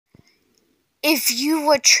if you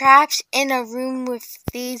were trapped in a room with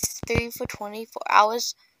these three for 24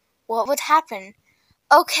 hours, what would happen?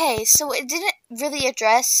 Okay, so it didn't really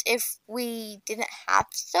address if we didn't have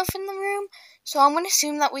stuff in the room, so I'm going to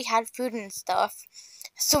assume that we had food and stuff,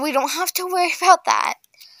 so we don't have to worry about that.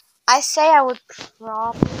 I say I would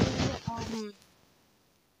probably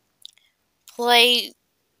play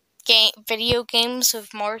video games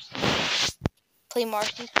with Marcy. Play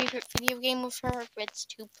Marcy's favorite video game with her, Ritz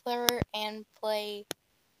 2-player, and play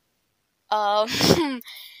and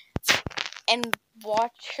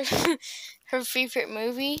watch her favorite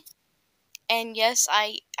movie. And yes,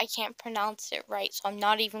 I can't pronounce it right, so I'm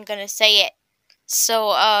not even gonna say it. So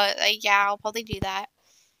yeah, I'll probably do that.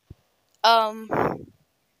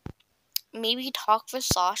 Maybe talk with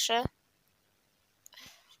Sasha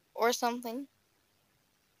or something.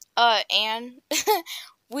 And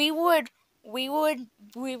we would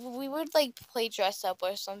like play dress up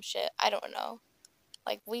or some shit. I don't know.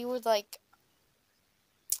 Like we would like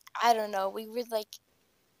I don't know. We would like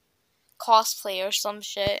cosplay or some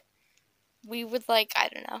shit. We would like I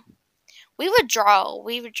don't know. We would draw.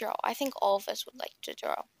 I think all of us would like to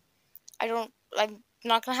draw. I'm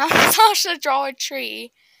not gonna have Sasha draw a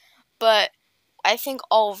tree, but I think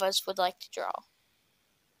all of us would like to draw.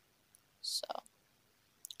 So,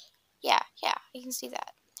 yeah, you can see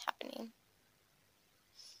that happening.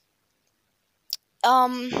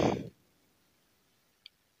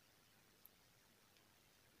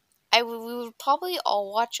 We would probably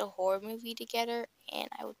all watch a horror movie together, and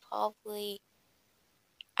I would probably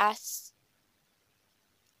ask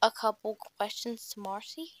a couple questions to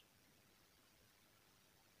Marcy.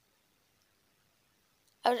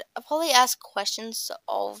 I'd probably ask questions to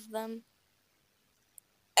all of them.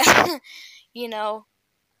 you know,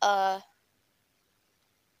 but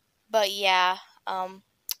yeah,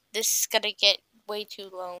 this is gonna get way too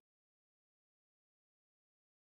long.